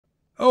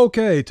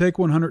Okay, take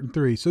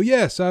 103. So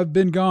yes, I've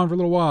been gone for a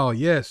little while.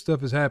 Yes,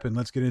 stuff has happened.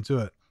 Let's get into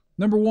it.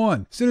 Number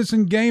 1,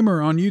 Citizen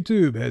Gamer on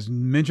YouTube has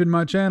mentioned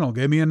my channel,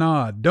 gave me a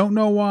nod. Don't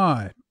know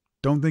why.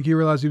 Don't think he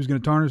realized he was going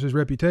to tarnish his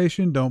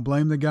reputation. Don't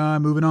blame the guy.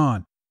 Moving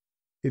on.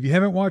 If you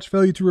haven't watched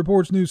Failure to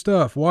Report's new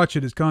stuff, watch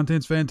it. His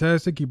content's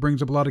fantastic. He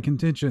brings up a lot of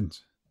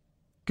contentions.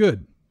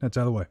 Good. That's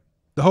out of the way.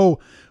 The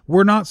whole,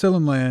 we're not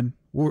selling land.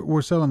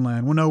 We're selling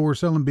land. Well, no, we're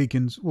selling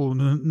beacons. Well,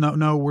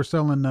 no, we're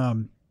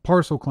selling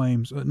parcel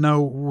claims.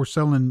 No, we're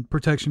selling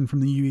protection from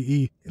the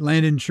UEE.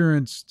 Land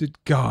insurance.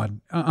 God,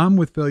 I'm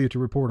with Failure to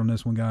Report on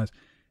this one, guys.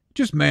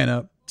 Just man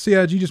up.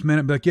 CIG, just man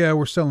up. Be like, yeah,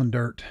 we're selling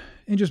dirt.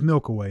 And just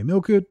milk away.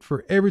 Milk it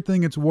for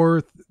everything it's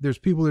worth. There's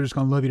people that are just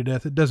going to love you to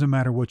death. It doesn't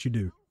matter what you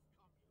do.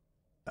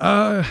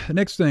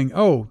 Next thing.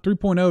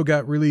 3.0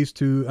 got released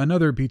to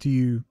another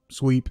PTU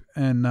sweep,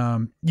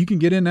 and you can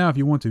get in now if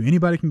you want to.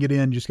 Anybody can get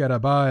in. Just got to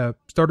buy a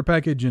starter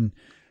package and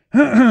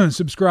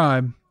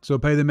subscribe. So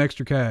pay them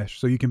extra cash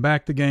so you can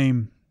back the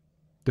game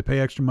to pay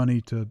extra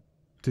money to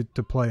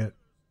play it.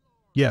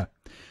 Yeah,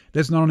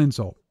 that's not an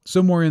insult.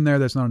 Somewhere in there,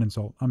 that's not an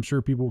insult. I'm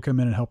sure people will come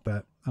in and help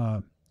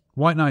that.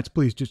 White Knights,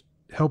 please just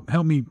help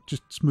me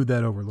just smooth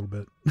that over a little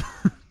bit.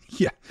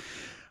 Yeah.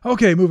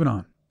 Okay, moving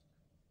on.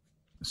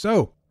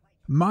 So,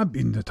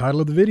 in the title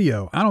of the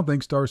video, I don't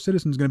think Star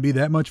Citizen is going to be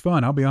that much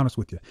fun. I'll be honest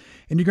with you.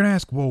 And you're going to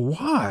ask, well,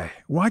 why?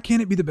 Why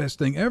can't it be the best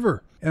thing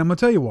ever? And I'm going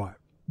to tell you why.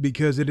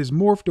 Because it has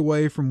morphed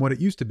away from what it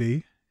used to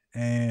be.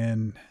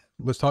 And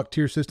let's talk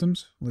tier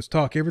systems. Let's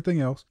talk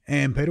everything else.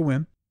 And pay to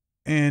win.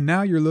 And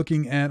now you're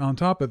looking at, on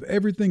top of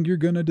everything you're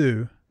going to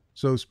do,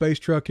 so space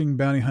trucking,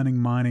 bounty hunting,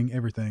 mining,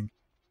 everything,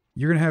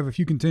 you're going to have a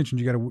few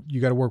contentions you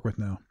got to work with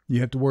now. You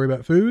have to worry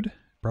about food,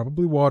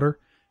 probably water,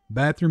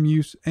 bathroom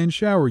use, and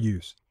shower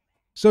use.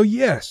 So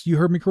yes, you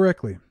heard me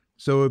correctly.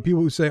 So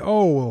people who say,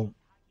 oh, well,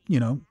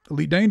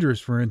 Elite Dangerous,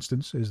 for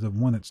instance, is the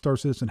one that Star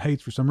Citizen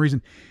hates for some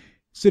reason.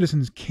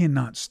 Citizens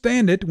cannot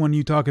stand it when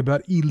you talk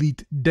about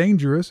Elite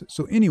Dangerous.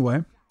 So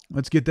anyway,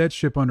 let's get that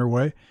ship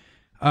underway.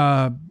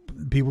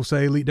 People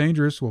say Elite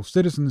Dangerous. Well,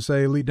 citizens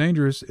say Elite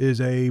Dangerous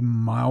is a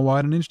mile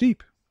wide and inch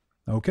deep.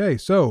 Okay,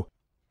 so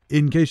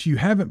in case you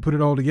haven't put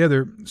it all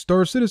together,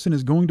 Star Citizen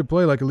is going to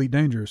play like Elite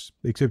Dangerous,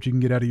 except you can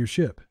get out of your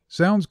ship.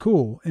 Sounds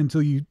cool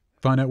until you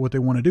find out what they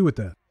want to do with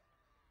that.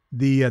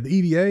 The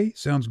EVA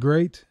sounds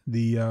great.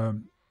 The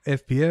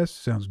FPS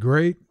sounds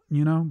great,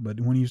 but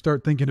when you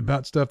start thinking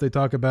about stuff they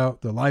talk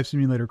about, the life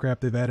simulator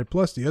crap they've added,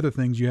 plus the other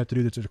things you have to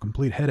do that's a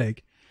complete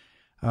headache.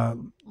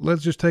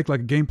 Let's just take like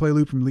a gameplay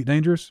loop from Elite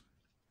Dangerous.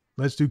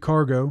 Let's do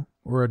cargo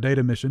or a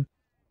data mission.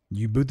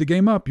 You boot the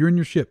game up, you're in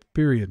your ship,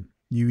 period.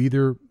 You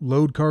either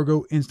load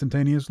cargo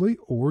instantaneously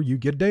or you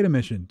get data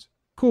missions.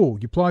 Cool,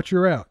 you plot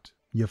your route.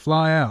 You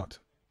fly out.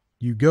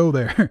 You go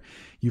there.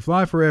 You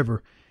fly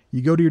forever.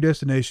 You go to your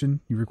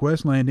destination. You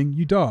request landing.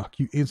 You dock.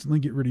 You instantly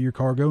get rid of your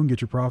cargo and get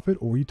your profit,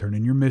 or you turn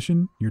in your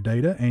mission, your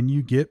data, and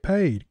you get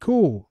paid.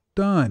 Cool.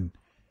 Done.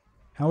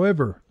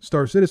 However,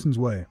 Star Citizen's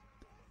way.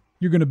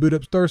 You're going to boot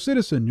up Star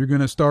Citizen. You're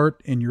going to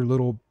start in your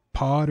little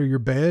pod or your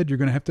bed. You're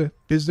going to have to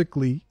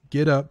physically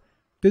get up,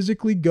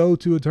 physically go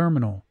to a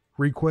terminal,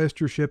 request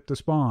your ship to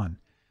spawn.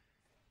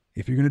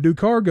 If you're going to do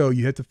cargo,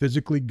 you have to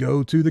physically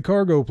go to the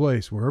cargo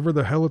place, wherever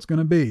the hell it's going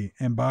to be,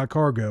 and buy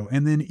cargo.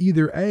 And then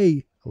either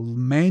A,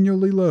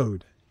 manually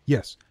load.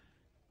 Yes,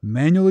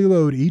 manually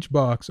load each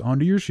box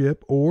onto your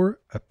ship, or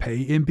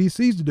pay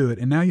NPCs to do it.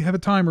 And now you have a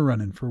timer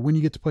running for when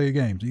you get to play your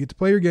game. So you get to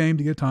play your game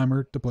to get a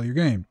timer to play your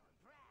game.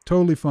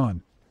 Totally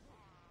fun.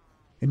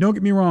 And don't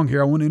get me wrong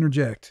here, I want to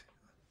interject.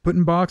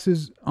 Putting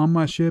boxes on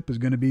my ship is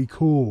going to be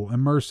cool,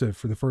 immersive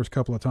for the first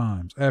couple of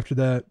times. After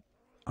that,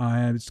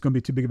 it's going to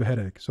be too big of a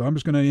headache. So I'm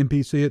just going to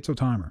NPC it, so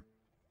timer.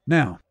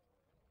 Now,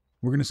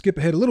 we're going to skip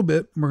ahead a little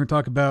bit. We're going to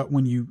talk about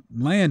when you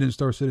land in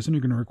Star Citizen,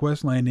 you're going to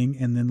request landing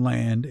and then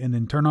land and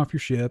then turn off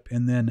your ship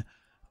and then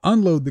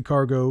unload the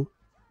cargo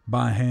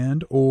by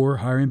hand or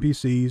hire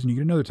NPCs and you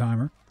get another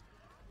timer.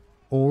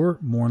 Or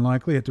more than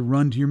likely, have to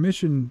run to your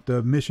mission,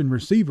 the mission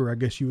receiver, I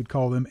guess you would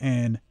call them,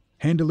 and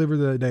hand deliver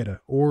the data.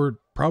 Or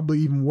probably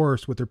even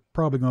worse, what they're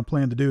probably going to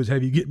plan to do is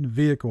have you get in a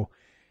vehicle,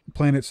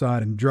 planet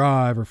side, and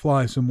drive or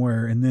fly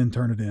somewhere and then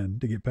turn it in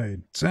to get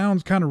paid.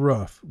 Sounds kind of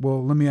rough.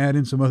 Well, let me add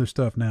in some other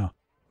stuff now.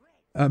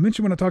 I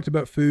mentioned when I talked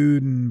about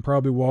food and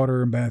probably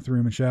water and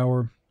bathroom and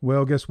shower.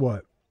 Well, guess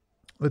what?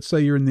 Let's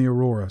say you're in the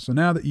Aurora. So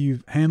now that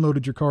you've hand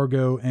loaded your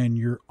cargo and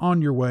you're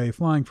on your way,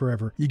 flying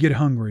forever, you get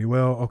hungry.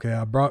 Well, okay,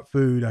 I brought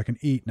food. I can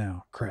eat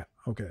now. Crap.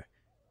 Okay.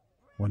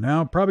 Well,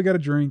 now I've probably got a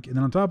drink. And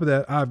then on top of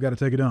that, I've got to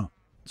take a dump.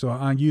 So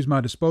I use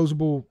my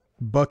disposable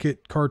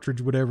bucket,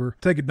 cartridge, whatever,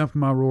 take a dump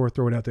in my Aurora,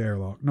 throw it out the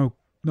airlock. No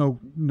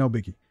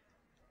biggie.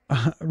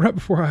 Right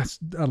before I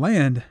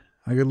land,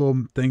 I get a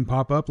little thing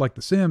pop up like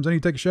The Sims. I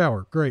need to take a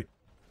shower. Great.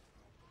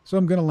 So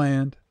I'm going to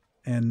land,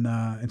 and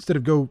instead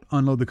of go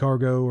unload the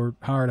cargo or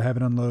hire to have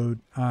it unload,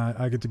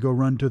 I get to go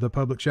run to the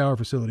public shower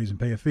facilities and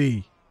pay a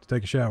fee to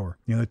take a shower.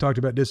 They talked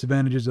about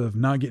disadvantages of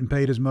not getting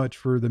paid as much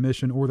for the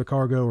mission or the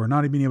cargo, or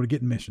not even being able to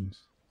get in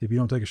missions if you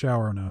don't take a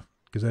shower enough,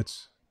 because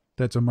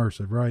that's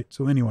immersive, right?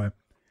 So anyway,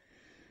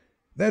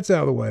 that's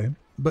out of the way.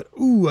 But,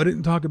 ooh, I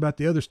didn't talk about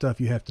the other stuff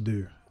you have to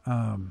do.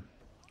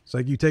 It's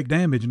like you take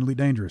damage in Elite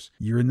Dangerous.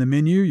 You're in the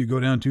menu, you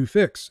go down to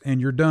fix, and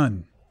you're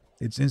done.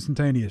 It's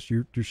instantaneous.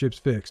 Your ship's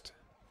fixed.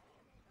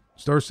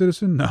 Star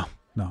Citizen? No.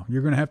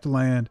 You're going to have to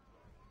land,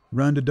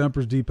 run to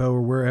Dumper's Depot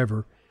or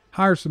wherever,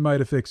 hire somebody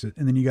to fix it,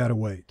 and then you got to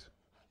wait.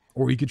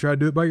 Or you could try to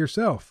do it by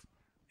yourself.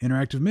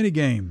 Interactive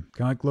minigame,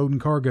 kind of like loading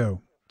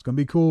cargo. It's going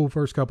to be cool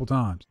first couple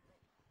times.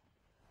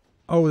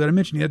 Oh, did I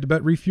mention you had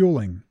about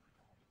refueling?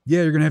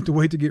 Yeah, you're going to have to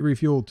wait to get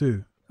refueled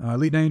too.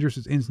 Elite Dangerous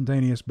is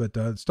instantaneous,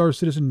 but Star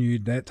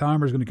Citizen, that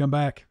timer is going to come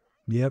back.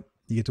 Yep,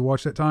 you get to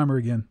watch that timer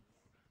again.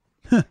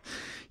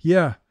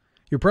 Yeah,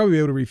 you'll probably be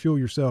able to refuel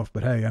yourself,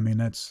 but hey, I mean,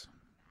 that's...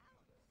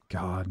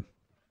 God.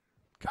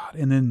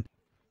 And then,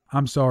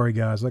 I'm sorry,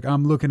 guys. Like,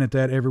 I'm looking at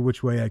that every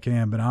which way I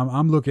can, but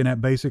I'm looking at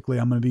basically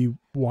I'm going to be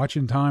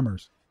watching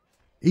timers.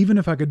 Even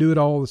if I could do it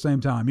all at the same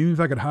time, even if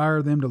I could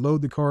hire them to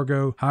load the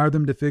cargo, hire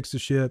them to fix the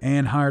ship,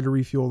 and hire to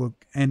refuel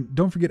and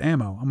don't forget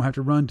ammo. I'm going to have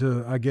to run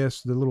to, I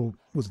guess, the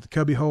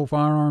cubbyhole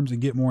firearms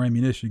and get more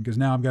ammunition, because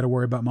now I've got to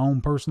worry about my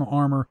own personal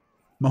armor,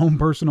 my own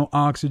personal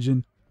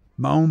oxygen,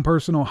 my own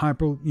personal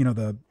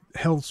the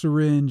health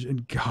syringe,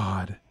 and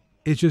God,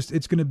 it's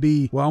going to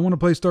be, well, I want to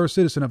play Star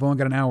Citizen. I've only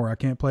got an hour. I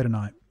can't play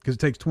tonight because it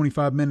takes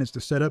 25 minutes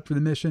to set up for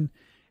the mission.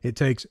 It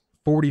takes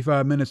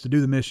 45 minutes to do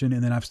the mission,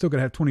 and then I've still got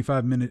to have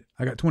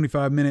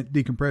 25-minute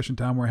decompression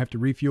time where I have to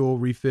refuel,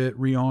 refit,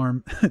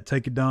 rearm,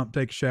 take a dump,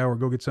 take a shower,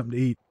 go get something to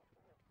eat.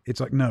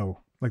 It's like, no,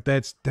 like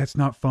that's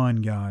not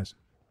fun, guys.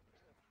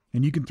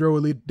 And you can throw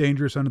Elite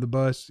Dangerous under the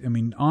bus. I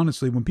mean,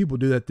 honestly, when people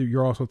do that,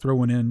 you're also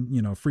throwing in,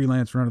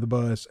 Freelancer under the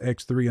bus,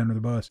 X3 under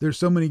the bus. There's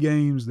so many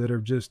games that are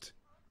just,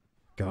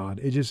 God,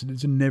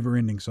 it's a never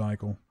ending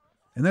cycle.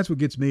 And that's what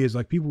gets me is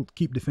like people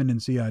keep defending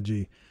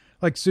CIG.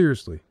 Like,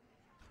 seriously.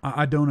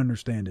 I don't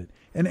understand it.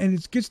 And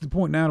it gets to the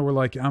point now where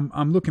like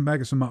I'm looking back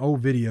at some of my old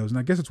videos, and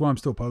I guess that's why I'm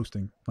still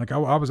posting. Like I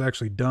was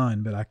actually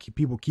done, but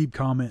people keep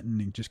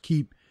commenting and just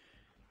keep,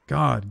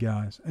 God,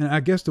 guys. And I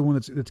guess the one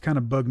that's kind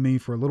of bugged me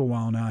for a little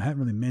while now, I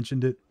haven't really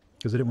mentioned it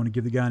because I didn't want to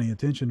give the guy any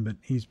attention, but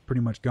he's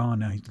pretty much gone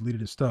now. He's deleted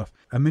his stuff.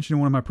 I mentioned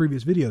in one of my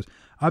previous videos,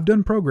 I've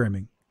done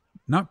programming.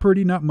 Not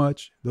pretty, not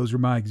much. Those are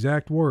my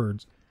exact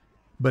words,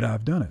 but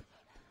I've done it.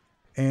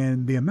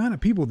 And the amount of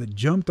people that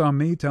jumped on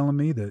me telling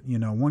me that,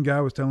 one guy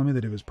was telling me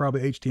that it was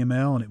probably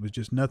HTML and it was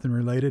just nothing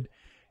related.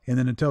 And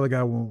then to tell the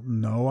guy, well,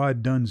 no,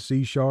 I'd done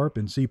C#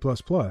 and C++.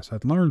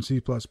 I'd learned C++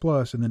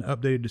 and then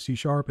updated to C#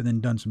 and then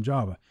done some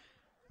Java.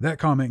 That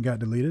comment got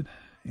deleted.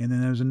 And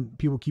then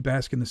people keep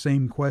asking the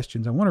same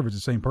questions. I wonder if it's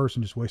the same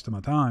person, just wasting my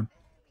time.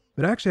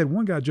 But I actually had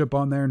one guy jump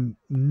on there and,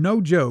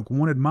 no joke,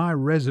 wanted my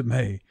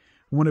resume,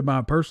 wanted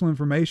my personal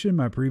information,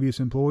 my previous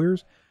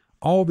employers,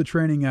 all the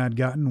training I'd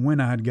gotten, when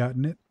I had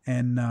gotten it,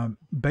 and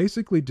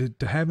basically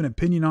to have an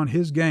opinion on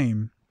his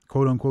game,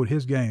 quote unquote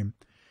his game,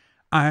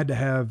 I had to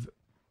have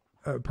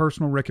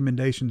personal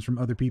recommendations from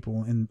other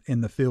people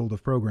in the field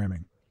of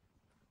programming.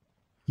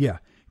 Yeah,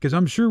 because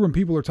I'm sure when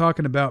people are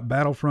talking about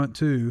Battlefront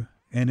 2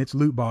 and its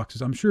loot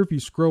boxes, I'm sure if you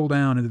scroll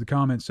down into the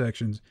comment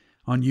sections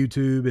on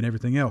YouTube and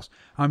everything else,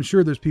 I'm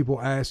sure there's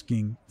people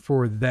asking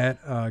for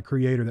that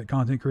creator, that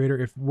content creator,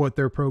 if what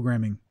their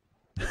programming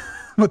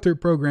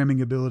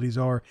abilities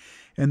are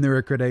and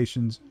their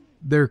accreditations,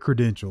 their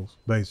credentials,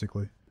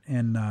 basically.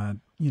 And,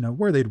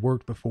 where they'd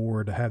worked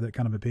before to have that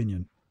kind of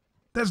opinion.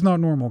 That's not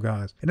normal,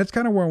 guys. And that's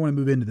kind of where I want to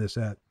move into this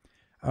at.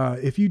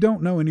 If you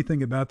don't know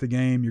anything about the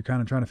game, you're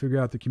kind of trying to figure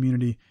out the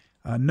community.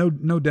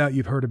 No doubt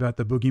you've heard about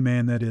the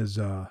boogeyman that is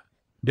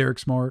Derek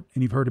Smart,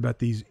 and you've heard about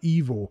these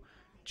evil,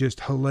 just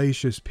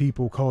hellacious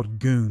people called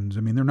goons. I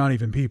mean, they're not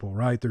even people,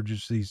 right? They're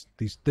just these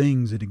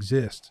things that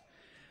exist.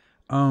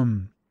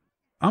 I'm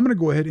going to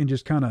go ahead and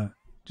just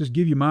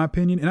give you my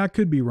opinion, and I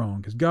could be wrong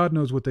because God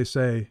knows what they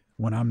say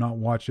when I'm not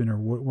watching or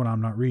when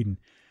I'm not reading.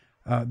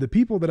 The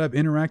people that I've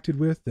interacted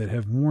with that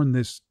have worn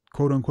this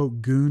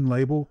quote-unquote goon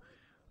label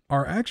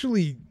are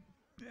actually,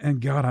 and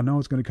God, I know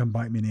it's going to come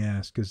bite me in the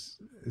ass, because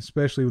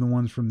especially the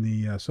ones from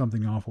the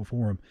Something Awful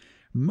forum,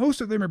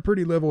 most of them are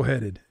pretty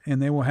level-headed,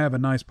 and they will have a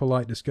nice,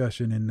 polite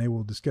discussion, and they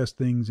will discuss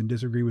things and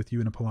disagree with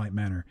you in a polite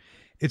manner.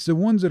 It's the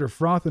ones that are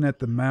frothing at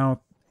the mouth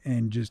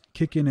and just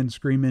kicking and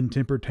screaming,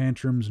 temper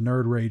tantrums,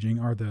 nerd raging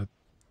are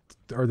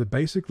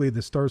basically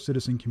the Star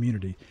Citizen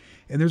community.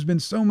 And there's been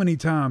so many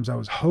times I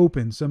was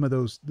hoping some of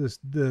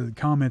the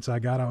comments I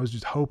got, I was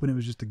just hoping it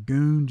was just a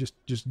goon, just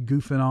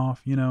goofing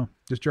off,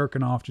 just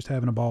jerking off, just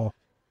having a ball.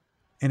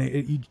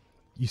 And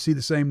you see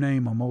the same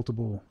name on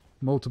multiple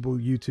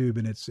YouTube,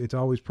 and it's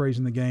always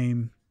praising the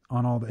game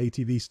on all the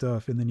ATV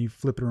stuff. And then you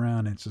flip it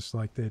around and it's just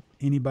like that.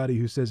 Anybody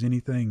who says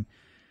anything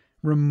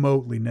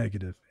remotely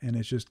negative, and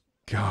it's just,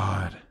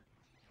 God,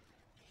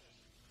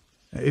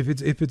 if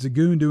it's a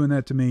goon doing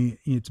that to me,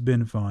 it's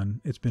been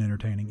fun. It's been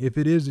entertaining. If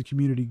it is the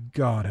community,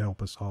 God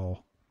help us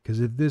all. Because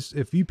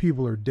if you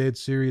people are dead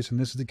serious and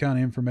this is the kind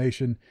of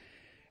information,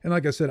 and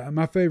like I said,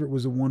 my favorite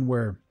was the one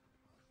where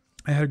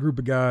I had a group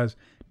of guys,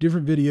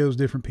 different videos,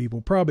 different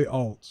people, probably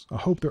alts. I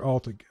hope they're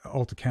alt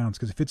accounts,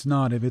 because if it's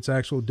not, if it's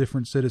actual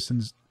different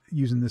citizens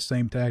using this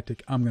same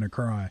tactic, I'm going to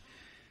cry.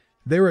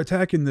 They were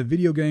attacking the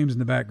video games in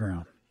the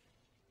background.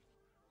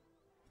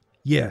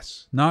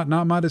 Yes, not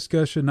my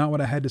discussion, not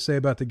what I had to say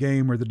about the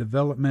game or the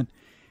development.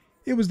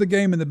 It was the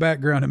game in the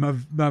background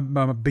and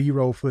my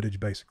B-roll footage,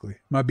 basically.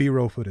 My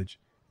B-roll footage.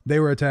 They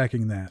were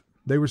attacking that.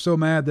 They were so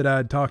mad that I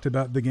had talked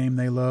about the game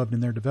they loved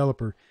and their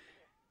developer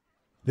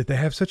that they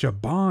have such a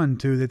bond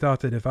to. They thought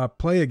that if I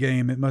play a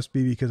game, it must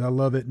be because I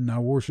love it and I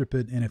worship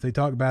it. And if they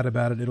talk bad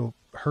about it, it'll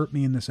hurt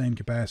me in the same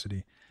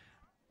capacity.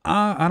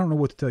 I don't know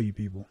what to tell you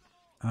people.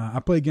 I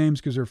play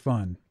games because they're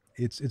fun.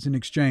 It's an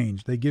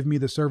exchange. They give me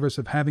the service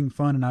of having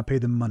fun and I pay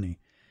them money.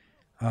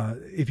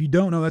 If you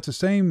don't know, that's the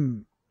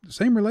same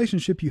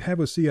relationship you have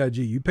with CIG.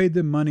 You paid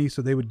them money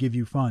so they would give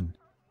you fun.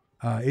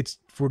 It's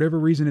for whatever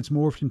reason it's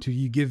morphed into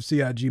you give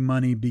CIG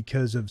money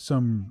because of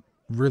some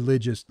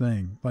religious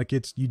thing. Like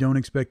you don't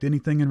expect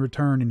anything in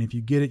return, and if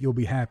you get it, you'll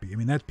be happy. I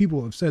mean, that's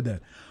people have said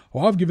that.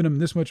 Oh, I've given them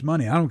this much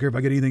money. I don't care if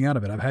I get anything out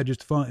of it. I've had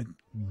just fun.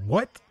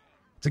 What?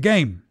 It's a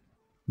game.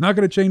 Not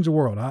going to change the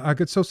world. I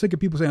get so sick of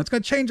people saying it's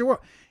going to change the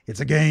world. It's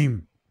a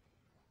game.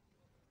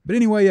 But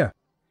anyway, yeah.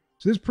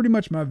 So this is pretty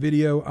much my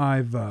video.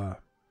 And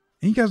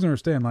you guys don't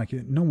understand, like,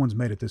 no one's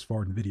made it this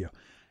far in the video.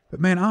 But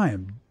man, I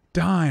am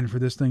dying for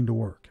this thing to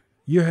work.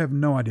 You have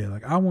no idea.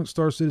 Like, I want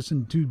Star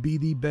Citizen to be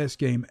the best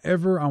game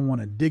ever. I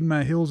want to dig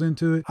my heels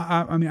into it.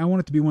 I mean, I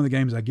want it to be one of the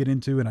games I get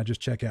into and I just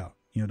check out.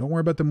 You know, don't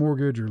worry about the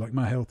mortgage or like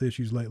my health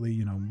issues lately.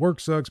 You know, work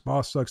sucks,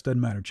 boss sucks,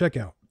 doesn't matter. Check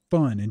out.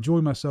 Fun.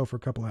 Enjoy myself for a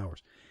couple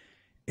hours.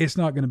 It's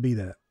not going to be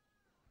that.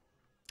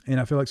 And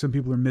I feel like some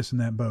people are missing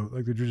that boat.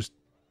 Like, they're just,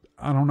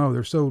 I don't know.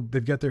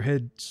 They've got their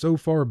head so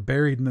far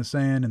buried in the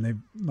sand,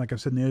 and like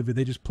I've said in the other video,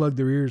 they just plug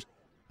their ears.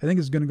 I think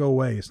it's going to go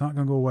away. It's not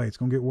going to go away. It's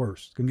going to get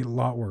worse. It's going to get a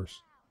lot worse.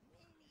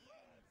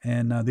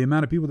 And the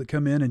amount of people that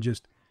come in and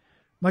just,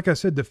 like I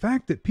said, the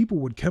fact that people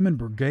would come and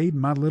brigade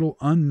my little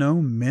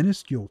unknown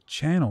minuscule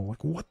channel,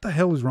 like, what the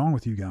hell is wrong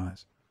with you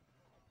guys?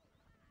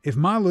 If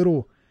my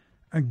little,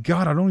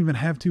 God, I don't even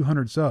have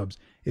 200 subs.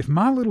 If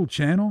my little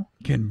channel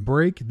can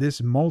break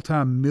this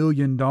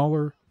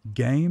multi-million-dollar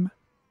game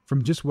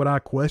from just what I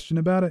question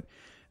about it,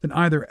 then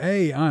either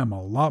A, I am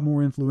a lot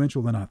more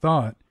influential than I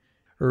thought,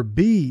 or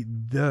B,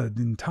 the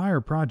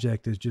entire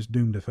project is just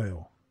doomed to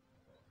fail.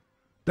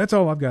 That's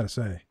all I've got to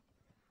say.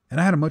 And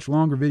I had a much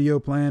longer video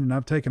planned, and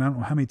I've taken, I don't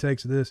know how many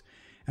takes of this.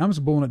 I'm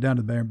just boiling it down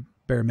to the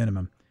bare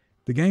minimum.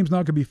 The game's not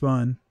going to be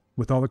fun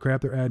with all the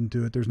crap they're adding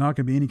to it. There's not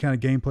going to be any kind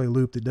of gameplay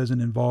loop that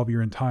doesn't involve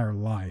your entire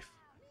life.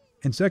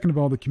 And second of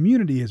all, the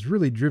community has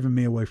really driven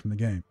me away from the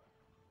game.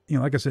 You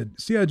know, like I said,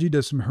 CIG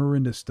does some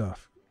horrendous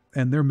stuff,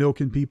 and they're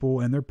milking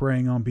people, and they're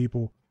preying on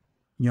people.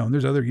 You know, and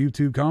there's other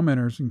YouTube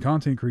commenters and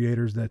content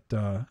creators that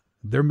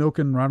they're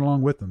milking right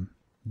along with them.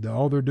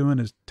 All they're doing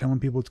is telling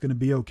people it's going to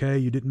be okay.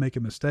 You didn't make a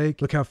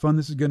mistake. Look how fun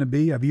this is going to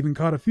be. I've even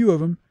caught a few of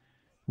them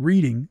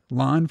reading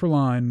line for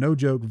line, no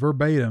joke,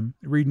 verbatim,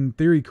 reading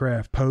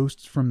Theorycraft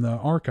posts from the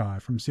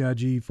archive, from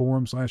CIG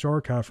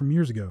forum/archive from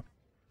years ago.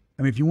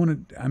 I mean, if you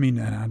want to, I mean,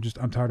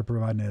 I'm tired of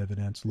providing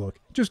evidence. Look,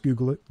 just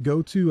Google it.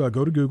 Go to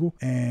Google,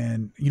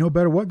 and you know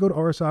better what? Go to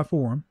RSI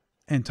forum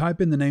and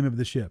type in the name of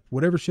the ship.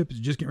 Whatever ship is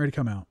just getting ready to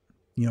come out.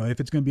 You know, if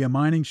it's going to be a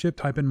mining ship,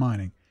 type in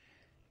mining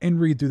and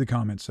read through the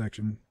comments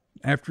section.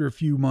 After a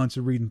few months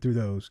of reading through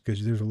those,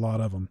 because there's a lot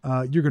of them,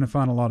 you're going to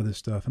find a lot of this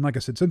stuff. And like I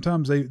said,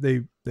 sometimes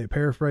they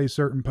paraphrase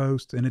certain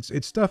posts, and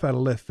it's stuff out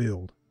of left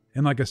field.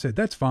 And like I said,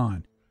 that's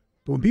fine.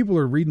 But when people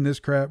are reading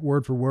this crap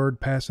word for word,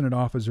 passing it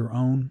off as their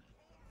own,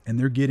 and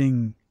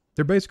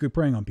they're basically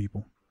preying on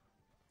people.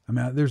 I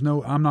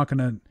mean, I'm not going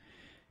to,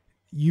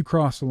 you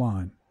cross the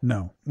line.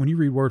 No. When you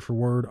read word for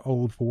word,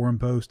 old forum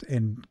post,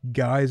 and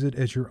guise it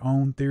as your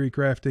own theory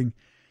crafting,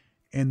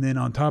 and then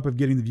on top of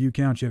getting the view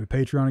count, you have a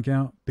Patreon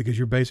account, because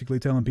you're basically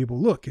telling people,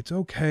 look, it's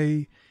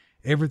okay.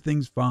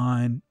 Everything's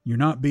fine. You're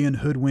not being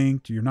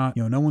hoodwinked. You're not,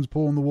 no one's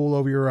pulling the wool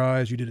over your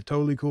eyes. You did a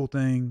totally cool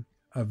thing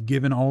of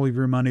giving all of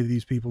your money to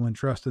these people and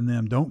trusting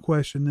them. Don't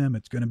question them.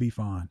 It's going to be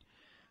fine.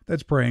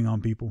 That's preying on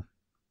people.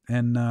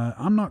 And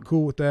I'm not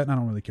cool with that, and I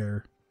don't really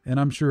care. And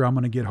I'm sure I'm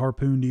going to get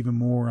harpooned even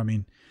more. I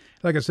mean,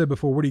 like I said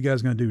before, what are you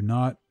guys going to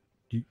do?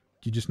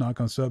 You just not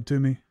going to sub to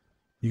me?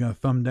 You going to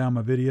thumb down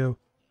my video?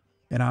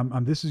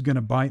 And this is going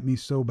to bite me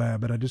so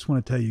bad, but I just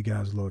want to tell you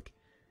guys, look,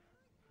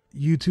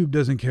 YouTube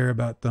doesn't care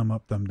about thumb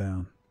up, thumb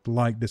down,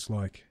 like,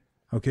 dislike.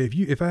 Okay,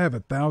 if I have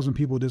 1,000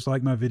 people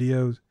dislike my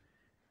videos,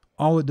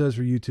 all it does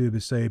for YouTube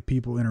is say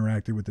people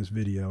interacted with this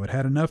video. It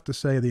had enough to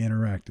say they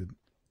interacted.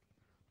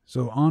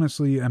 So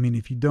honestly, I mean,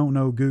 if you don't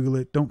know, Google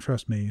it. Don't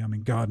trust me. I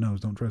mean, God knows,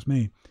 don't trust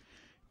me.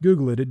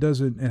 Google it. It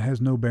has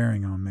no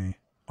bearing on me.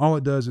 All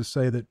it does is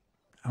say that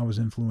I was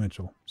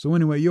influential. So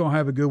anyway, you all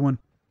have a good one.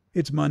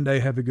 It's Monday.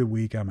 Have a good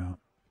week. I'm out.